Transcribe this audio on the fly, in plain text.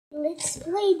let's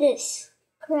play this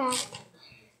crap.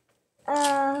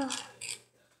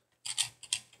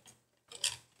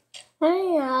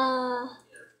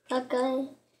 Okay.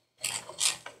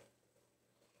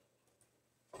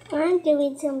 I'm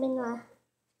doing something I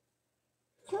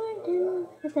don't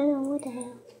know what the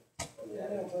hell.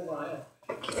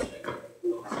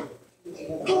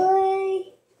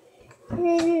 Play. I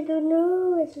don't know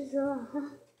what this is all.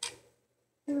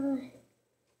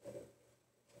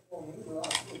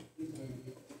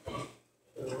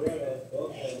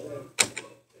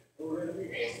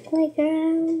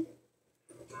 Playground.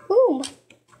 Boom.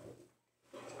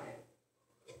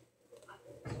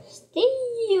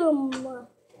 Stadium.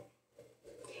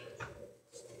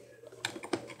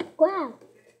 Wow.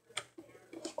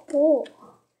 Cool.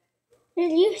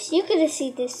 You gotta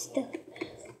see this stuff.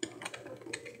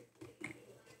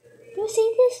 You see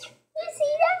this? You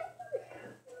see that?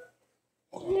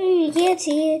 No, you can't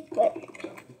see it, but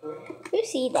you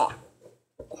see that.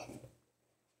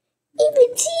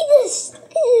 Even see this.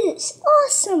 It's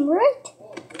awesome, right?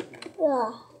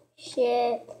 Oh,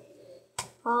 shit.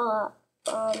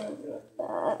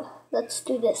 Let's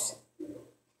do this.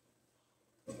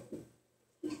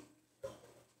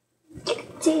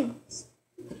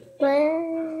 But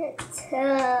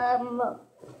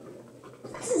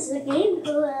this is a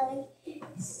gameplay.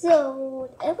 So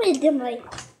everything like,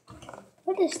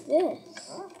 what is this?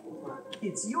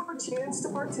 It's your chance to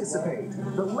participate.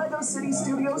 The LEGO City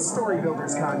Studios Story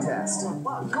Builders Contest.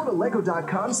 Go to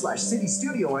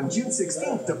lego.com/citystudio on June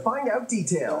 16th to find out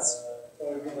details.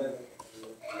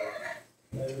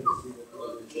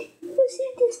 You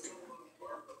see this?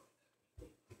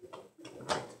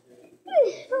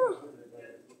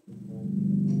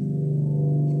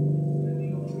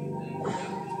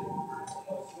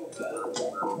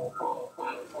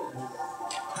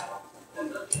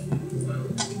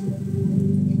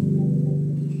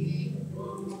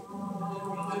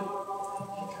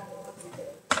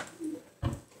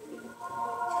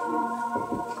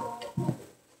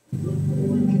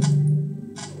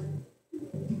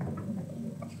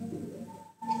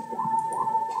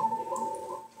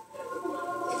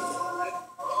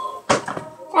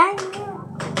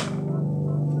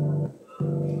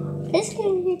 This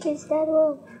game is that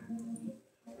low.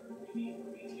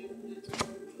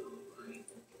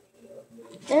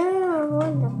 Oh,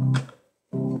 wonderful.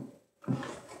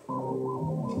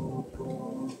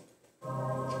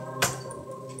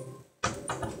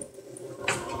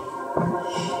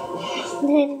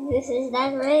 This is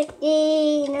not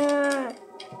working.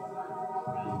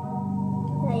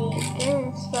 Like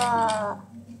this.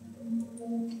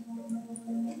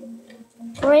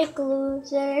 Break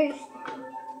losers.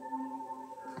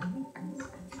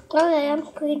 Okay, I'm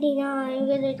quitting now. I'm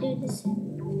gonna do this.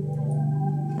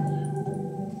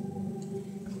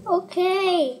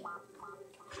 Okay.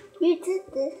 You did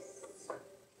this.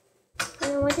 I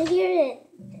don't want to hear it.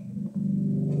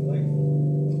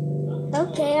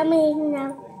 Okay, I'm in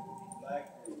now.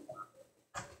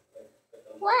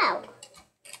 Wow.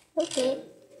 Okay.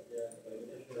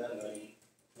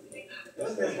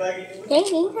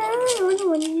 Thank you.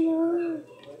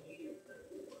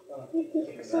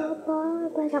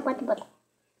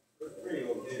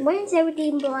 Why is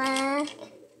everything black?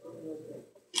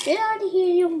 Get out of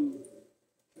here, you.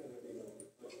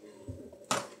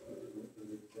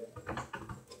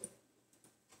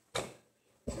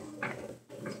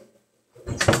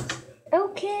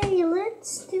 Okay,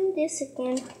 let's do this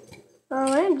again.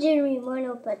 I'm Jeremy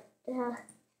Mono, but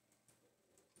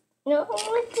no,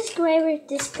 let's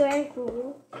describe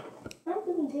me. I'm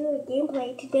gonna do a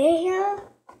gameplay today,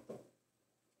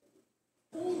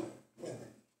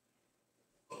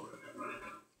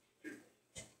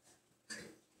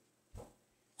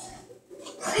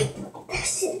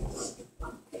 That's it.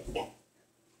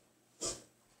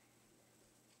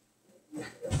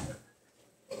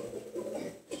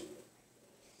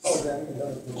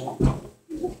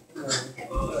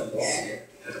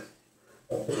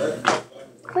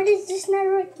 What is this not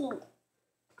working?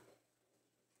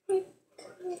 I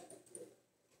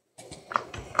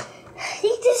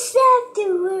think this have to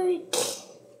work.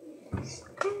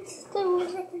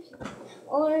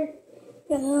 Or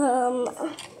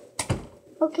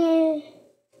okay.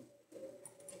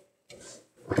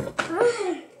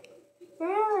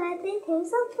 I think there's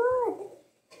some fun.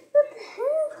 What the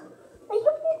hell? I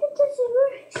hope it doesn't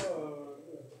work.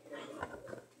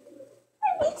 I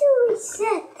need to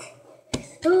reset.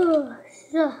 Oh,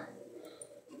 so.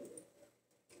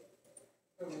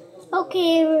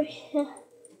 Okay.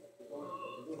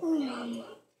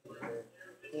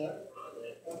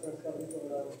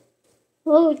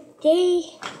 Oh,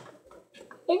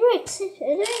 It works.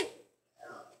 It works.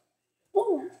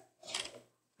 Oh.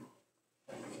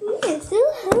 Yes,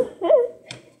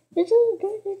 this is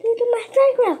my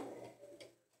playground.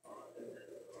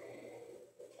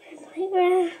 My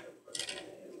playground.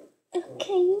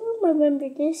 Okay, you remember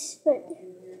this, but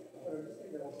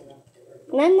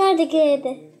I'm not good.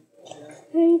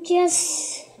 I'm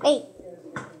just 8.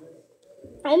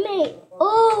 I'm 8.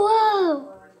 Oh, wow.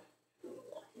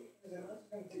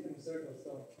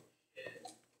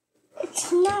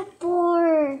 It's not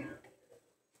for...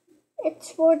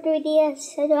 It's for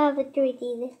 3DS. I don't have a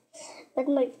 3D, but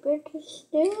my brothers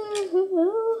do.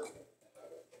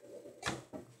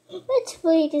 Let's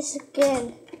play this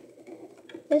again.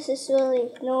 This is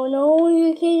really... No,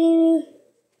 you're kidding me.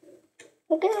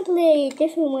 I'm gonna play a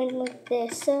different one like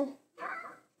this. No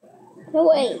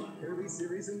way. Kirby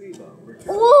Series Amiibo.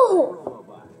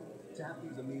 Whoa! Tap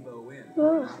these Amiibo in.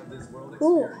 Oh. Out of this world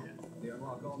experience. They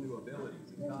unlock all new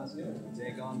abilities and costumes and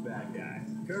take on bad guys.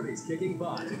 Kirby's kicking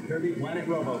butt in Kirby Planet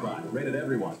Robobot. Rated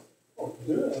everyone.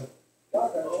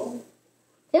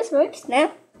 This works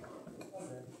now.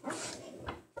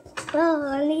 Oh,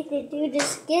 I need to do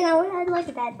this again. I like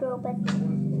that robot.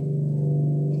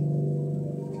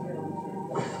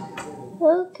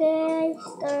 Okay,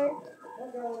 start.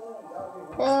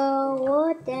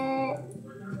 What that?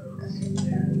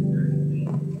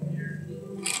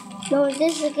 No,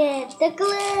 this again. The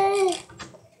glitch.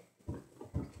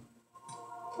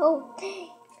 Oh,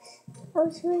 thanks. I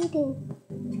was waiting.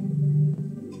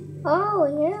 Oh,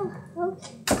 yeah.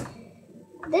 Okay.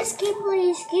 This gameplay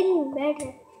is getting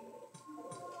better.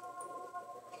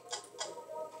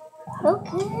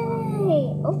 Okay.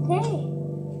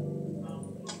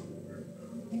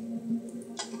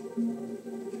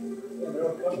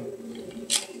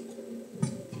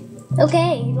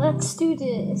 Okay, let's do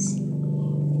this.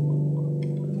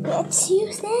 Let's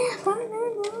use that.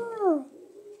 No.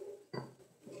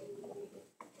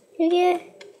 Yeah.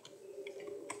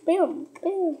 Boom.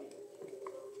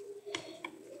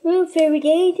 Move every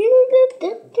day.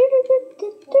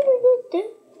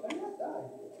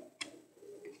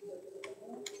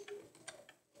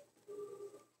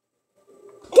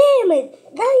 Damn it!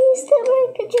 Now you still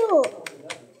my control.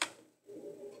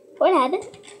 What happened?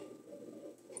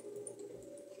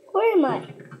 Where am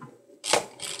I?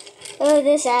 Oh,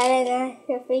 this island,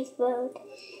 your Facebook.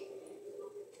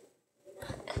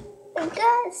 I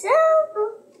got some.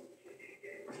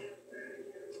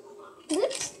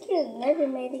 Let's do another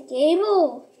mini game.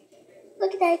 Oh,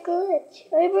 look at that glitch.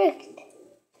 I bricked.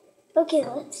 Okay,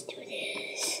 let's do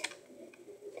this.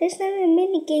 There's another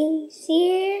mini games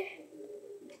here.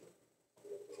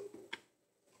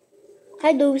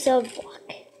 I do some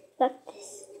block. Like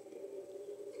this.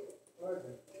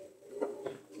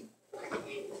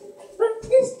 But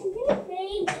this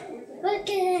thing, look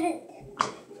at it.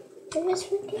 I just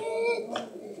forget.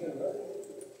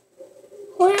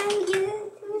 When I'm getting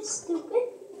too stupid.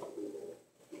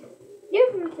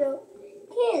 Different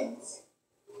kids.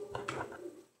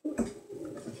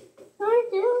 I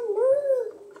don't know.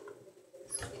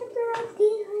 I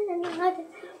don't know how to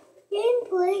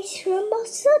gameplays from a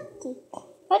city.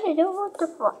 But I don't want to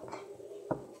fuck.